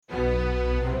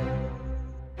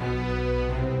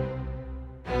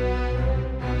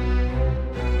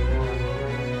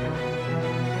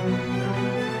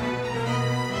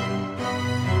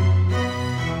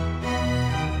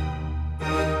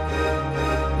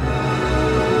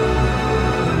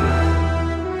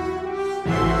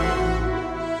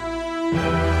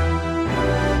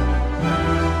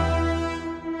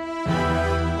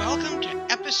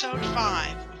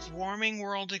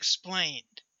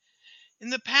Explained. In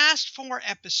the past 4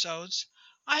 episodes,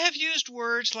 I have used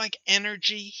words like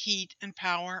energy, heat, and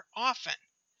power often.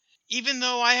 Even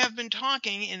though I have been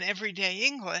talking in everyday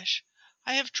English,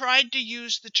 I have tried to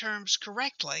use the terms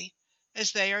correctly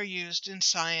as they are used in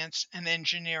science and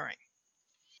engineering.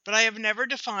 But I have never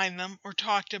defined them or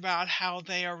talked about how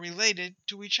they are related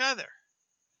to each other.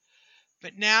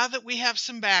 But now that we have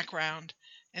some background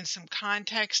and some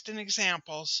context and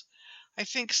examples, I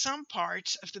think some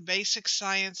parts of the basic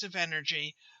science of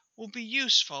energy will be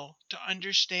useful to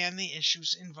understand the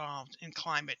issues involved in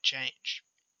climate change.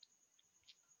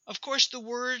 Of course, the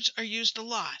words are used a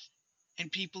lot, and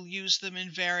people use them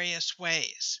in various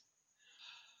ways.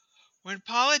 When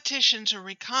politicians or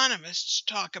economists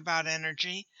talk about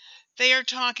energy, they are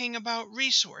talking about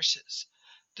resources,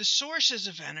 the sources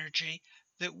of energy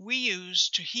that we use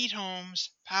to heat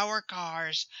homes, power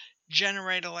cars,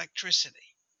 generate electricity.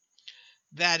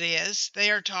 That is, they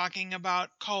are talking about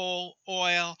coal,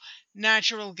 oil,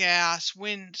 natural gas,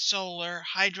 wind, solar,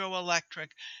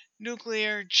 hydroelectric,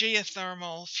 nuclear,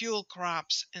 geothermal, fuel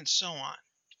crops, and so on.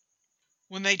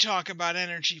 When they talk about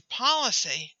energy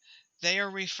policy, they are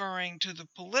referring to the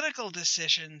political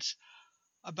decisions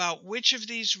about which of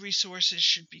these resources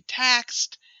should be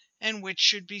taxed and which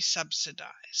should be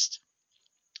subsidized.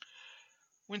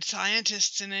 When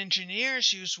scientists and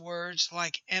engineers use words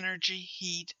like energy,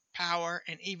 heat, power,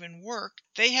 and even work,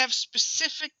 they have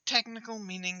specific technical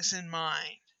meanings in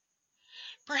mind.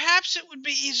 Perhaps it would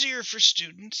be easier for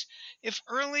students if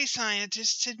early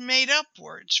scientists had made up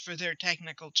words for their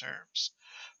technical terms,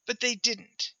 but they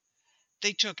didn't.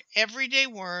 They took everyday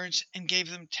words and gave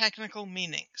them technical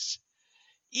meanings.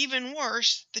 Even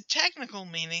worse, the technical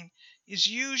meaning is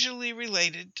usually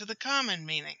related to the common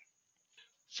meaning.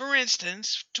 For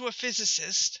instance, to a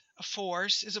physicist, a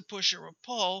force is a push or a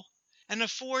pull, and a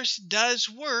force does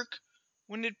work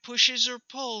when it pushes or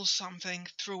pulls something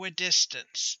through a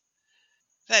distance.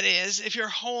 That is, if you're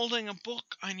holding a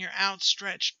book on your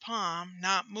outstretched palm,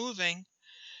 not moving,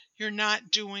 you're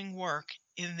not doing work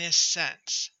in this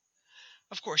sense.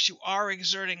 Of course, you are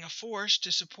exerting a force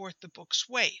to support the book's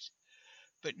weight,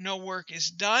 but no work is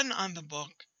done on the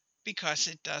book because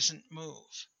it doesn't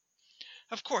move.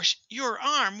 Of course, your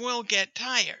arm will get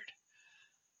tired,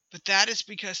 but that is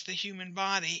because the human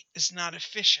body is not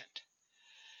efficient.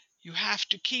 You have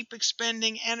to keep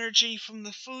expending energy from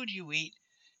the food you eat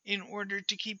in order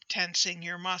to keep tensing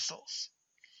your muscles.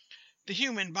 The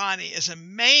human body is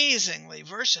amazingly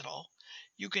versatile.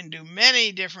 You can do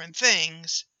many different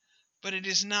things, but it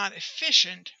is not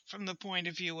efficient from the point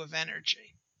of view of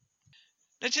energy.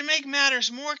 Now, to make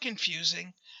matters more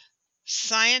confusing,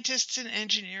 scientists and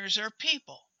engineers are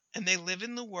people, and they live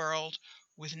in the world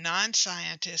with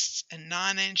non-scientists and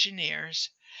non-engineers,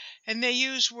 and they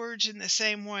use words in the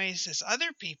same ways as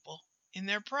other people in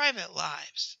their private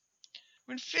lives.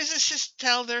 When physicists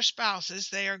tell their spouses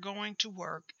they are going to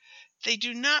work, they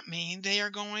do not mean they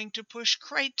are going to push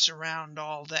crates around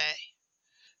all day.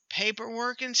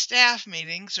 Paperwork and staff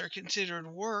meetings are considered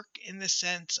work in the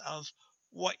sense of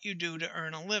what you do to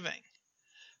earn a living,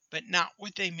 but not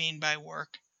what they mean by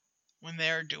work when they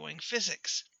are doing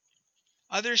physics.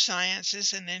 Other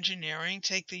sciences and engineering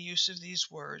take the use of these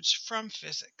words from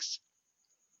physics.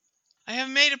 I have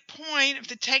made a point of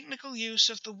the technical use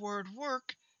of the word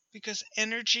work because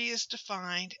energy is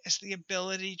defined as the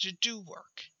ability to do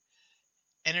work.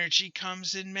 Energy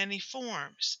comes in many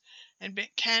forms and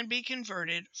can be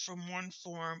converted from one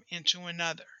form into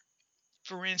another.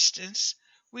 For instance,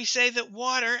 we say that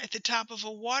water at the top of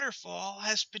a waterfall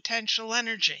has potential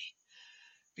energy,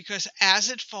 because as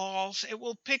it falls, it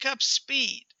will pick up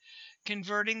speed,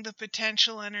 converting the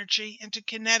potential energy into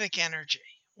kinetic energy,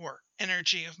 or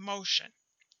energy of motion.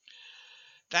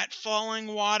 That falling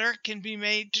water can be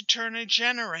made to turn a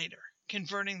generator,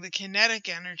 converting the kinetic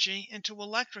energy into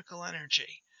electrical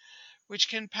energy, which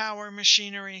can power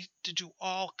machinery to do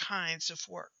all kinds of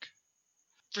work.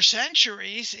 For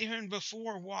centuries, even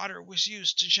before water was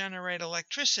used to generate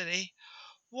electricity,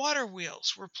 water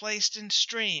wheels were placed in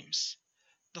streams.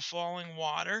 The falling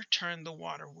water turned the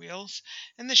water wheels,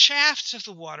 and the shafts of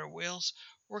the water wheels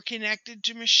were connected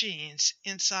to machines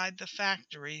inside the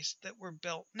factories that were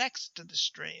built next to the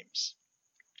streams.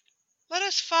 Let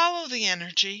us follow the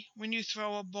energy when you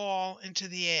throw a ball into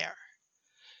the air.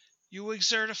 You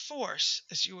exert a force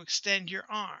as you extend your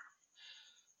arm.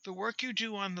 The work you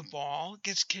do on the ball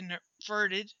gets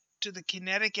converted to the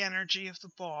kinetic energy of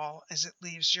the ball as it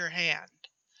leaves your hand.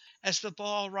 As the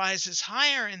ball rises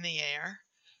higher in the air,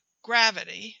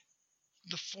 gravity,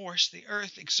 the force the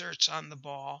earth exerts on the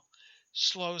ball,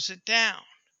 slows it down,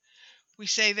 We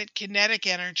say that kinetic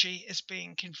energy is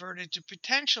being converted to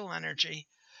potential energy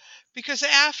because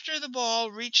after the ball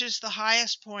reaches the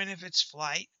highest point of its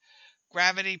flight,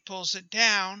 gravity pulls it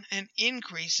down and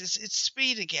increases its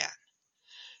speed again.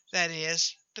 That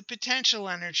is, the potential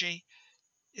energy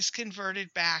is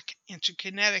converted back into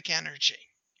kinetic energy.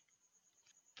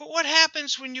 But what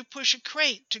happens when you push a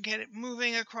crate to get it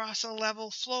moving across a level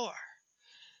floor?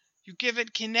 You give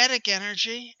it kinetic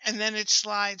energy and then it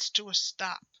slides to a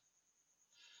stop.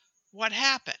 What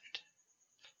happened?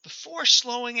 The force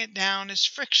slowing it down is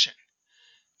friction,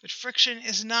 but friction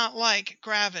is not like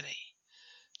gravity.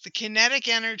 The kinetic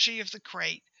energy of the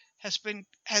crate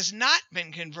has not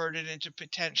been converted into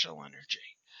potential energy.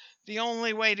 The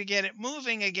only way to get it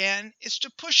moving again is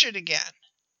to push it again.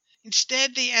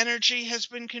 Instead, the energy has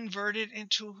been converted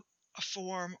into a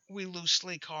form we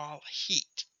loosely call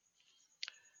heat.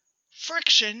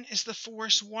 Friction is the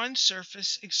force one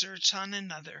surface exerts on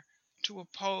another to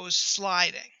oppose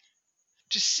sliding.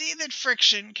 To see that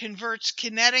friction converts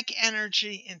kinetic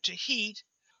energy into heat,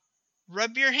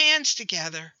 rub your hands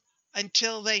together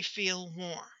until they feel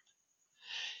warm.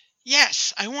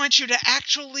 Yes, I want you to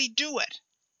actually do it.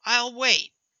 I'll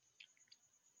wait.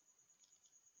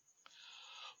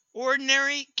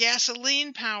 Ordinary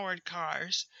gasoline-powered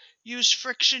cars use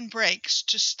friction brakes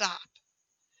to stop.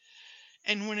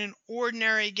 And when an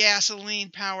ordinary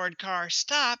gasoline-powered car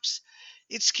stops,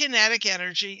 its kinetic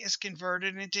energy is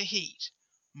converted into heat,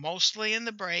 mostly in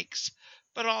the brakes,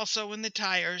 but also in the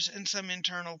tires and some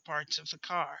internal parts of the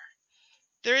car.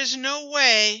 There is no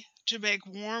way to make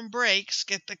warm brakes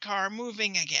get the car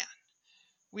moving again.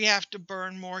 We have to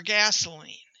burn more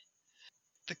gasoline.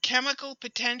 The chemical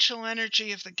potential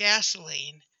energy of the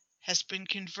gasoline has been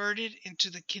converted into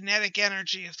the kinetic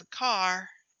energy of the car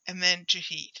and then to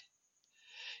heat.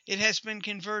 It has been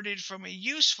converted from a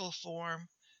useful form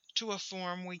to a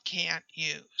form we can't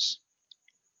use.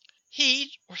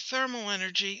 Heat, or thermal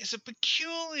energy, is a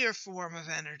peculiar form of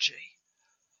energy.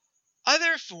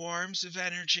 Other forms of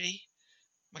energy,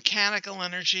 mechanical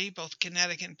energy, both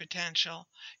kinetic and potential,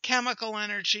 chemical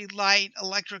energy, light,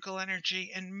 electrical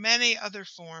energy, and many other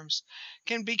forms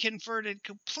can be converted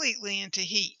completely into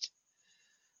heat.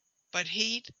 But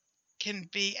heat can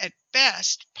be at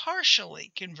best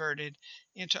partially converted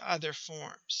into other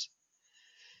forms.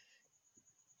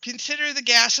 Consider the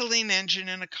gasoline engine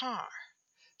in a car.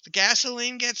 The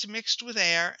gasoline gets mixed with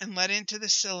air and let into the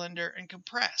cylinder and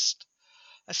compressed.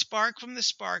 A spark from the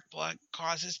spark plug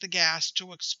causes the gas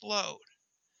to explode.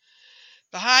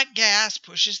 The hot gas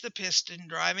pushes the piston,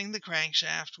 driving the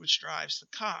crankshaft, which drives the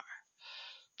car.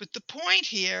 But the point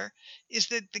here is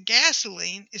that the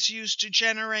gasoline is used to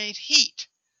generate heat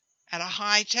at a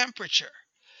high temperature.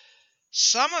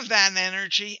 Some of that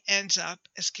energy ends up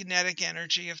as kinetic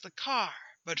energy of the car,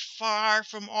 but far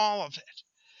from all of it.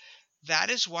 That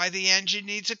is why the engine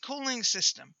needs a cooling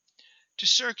system to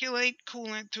circulate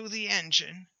coolant through the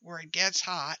engine where it gets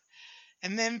hot,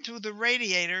 and then through the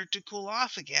radiator to cool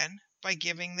off again by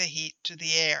giving the heat to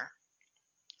the air.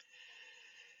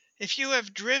 If you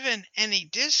have driven any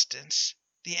distance,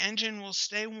 the engine will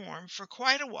stay warm for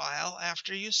quite a while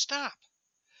after you stop.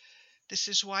 This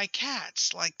is why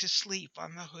cats like to sleep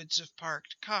on the hoods of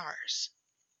parked cars.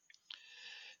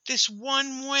 This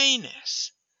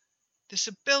one-wayness, this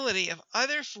ability of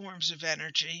other forms of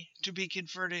energy to be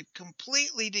converted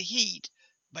completely to heat,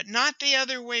 but not the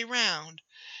other way round,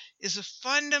 is a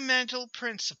fundamental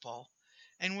principle,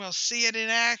 and we'll see it in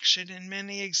action in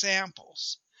many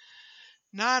examples.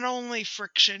 Not only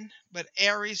friction, but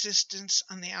air resistance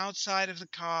on the outside of the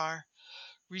car,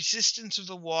 resistance of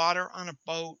the water on a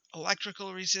boat,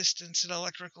 electrical resistance in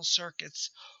electrical circuits,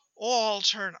 all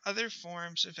turn other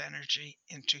forms of energy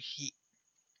into heat.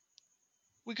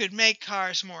 We could make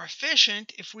cars more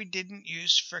efficient if we didn't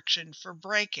use friction for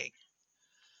braking.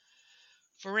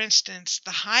 For instance,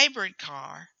 the hybrid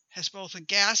car has both a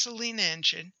gasoline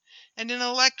engine and an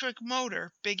electric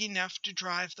motor big enough to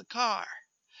drive the car.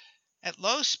 At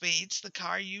low speeds, the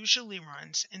car usually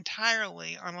runs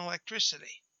entirely on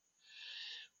electricity.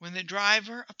 When the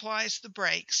driver applies the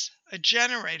brakes, a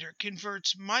generator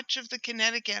converts much of the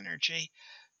kinetic energy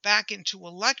back into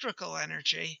electrical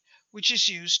energy, which is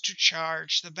used to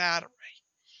charge the battery.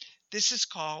 This is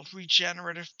called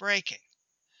regenerative braking.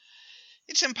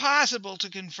 It's impossible to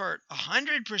convert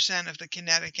 100% of the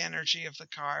kinetic energy of the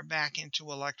car back into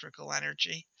electrical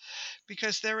energy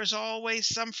because there is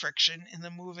always some friction in the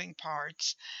moving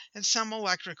parts and some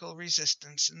electrical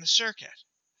resistance in the circuit.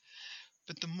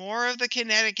 But the more of the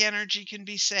kinetic energy can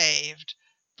be saved,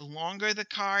 the longer the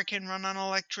car can run on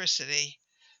electricity,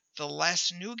 the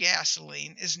less new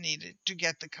gasoline is needed to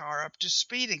get the car up to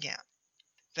speed again.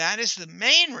 That is the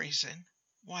main reason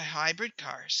why hybrid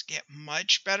cars get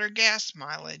much better gas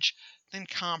mileage than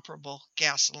comparable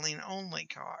gasoline-only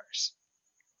cars.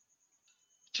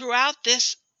 Throughout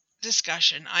this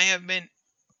discussion, I have been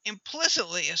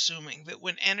implicitly assuming that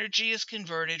when energy is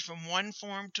converted from one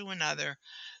form to another,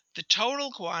 the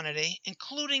total quantity,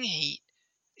 including heat,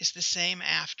 is the same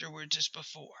afterwards as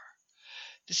before.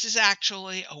 This is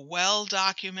actually a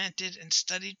well-documented and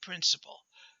studied principle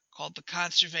called the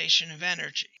conservation of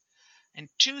energy, and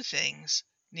two things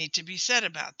need to be said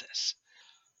about this.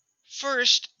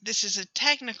 First, this is a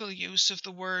technical use of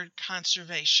the word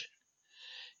conservation.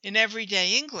 In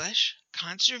everyday English,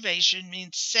 conservation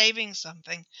means saving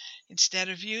something instead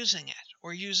of using it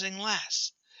or using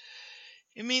less.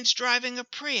 It means driving a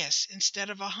Prius instead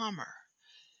of a Hummer,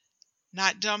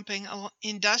 not dumping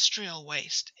industrial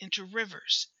waste into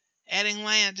rivers, adding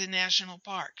land in national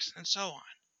parks, and so on.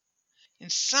 In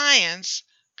science,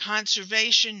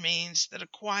 conservation means that a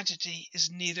quantity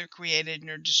is neither created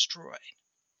nor destroyed.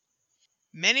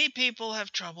 Many people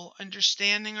have trouble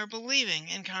understanding or believing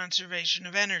in conservation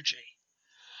of energy.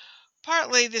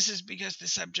 Partly this is because the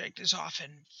subject is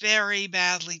often very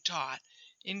badly taught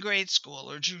in grade school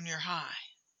or junior high.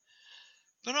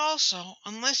 But also,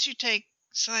 unless you take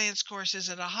science courses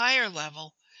at a higher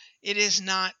level, it is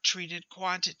not treated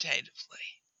quantitatively.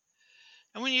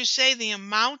 And when you say the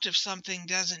amount of something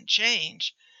doesn't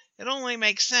change, it only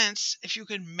makes sense if you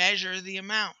can measure the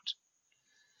amount.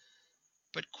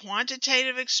 But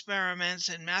quantitative experiments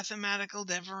and mathematical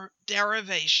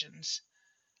derivations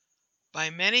by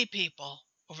many people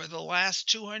over the last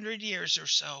 200 years or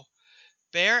so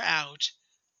bear out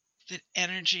that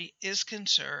energy is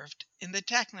conserved in the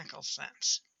technical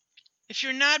sense. If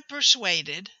you're not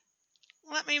persuaded,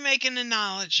 let me make an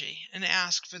analogy and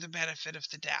ask for the benefit of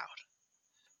the doubt,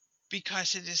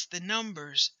 because it is the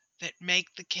numbers that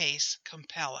make the case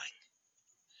compelling.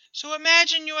 So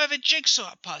imagine you have a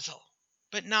jigsaw puzzle,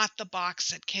 but not the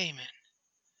box it came in.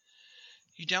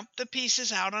 You dump the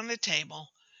pieces out on a table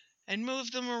and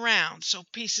move them around so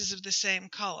pieces of the same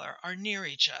color are near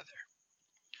each other.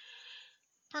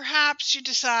 Perhaps you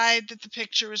decide that the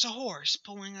picture is a horse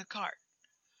pulling a cart,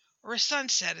 or a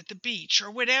sunset at the beach, or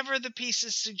whatever the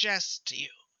pieces suggest to you.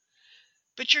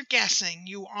 But you're guessing,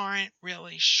 you aren't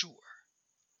really sure.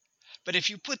 But if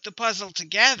you put the puzzle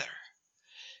together,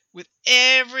 with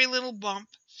every little bump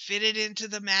fitted into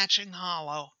the matching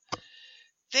hollow,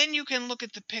 then you can look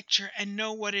at the picture and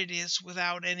know what it is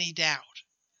without any doubt.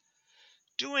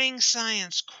 Doing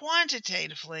science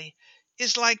quantitatively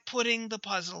is like putting the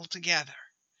puzzle together.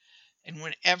 And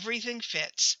when everything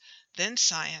fits, then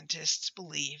scientists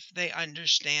believe they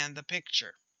understand the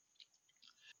picture.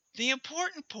 The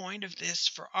important point of this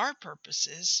for our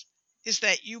purposes is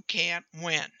that you can't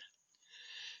win.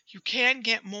 You can't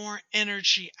get more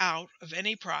energy out of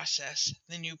any process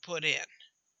than you put in.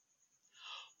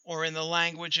 Or in the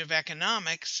language of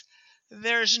economics,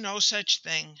 there's no such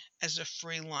thing as a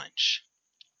free lunch.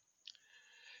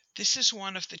 This is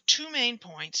one of the two main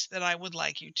points that I would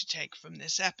like you to take from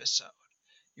this episode.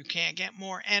 You can't get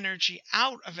more energy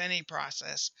out of any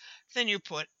process than you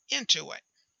put into it.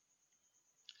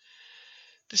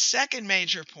 The second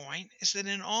major point is that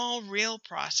in all real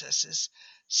processes,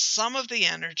 some of the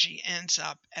energy ends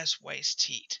up as waste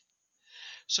heat.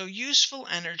 So useful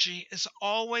energy is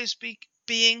always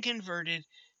being converted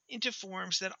into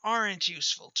forms that aren't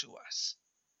useful to us.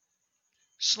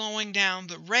 Slowing down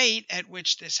the rate at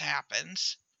which this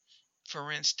happens,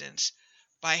 for instance,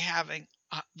 by having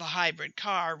the hybrid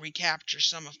car recapture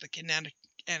some of the kinetic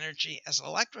energy as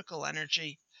electrical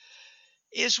energy,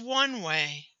 is one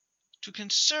way to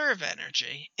conserve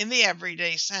energy in the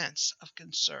everyday sense of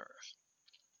conserve.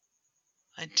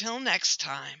 Until next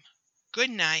time, good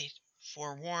night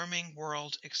for Warming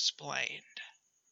World Explained.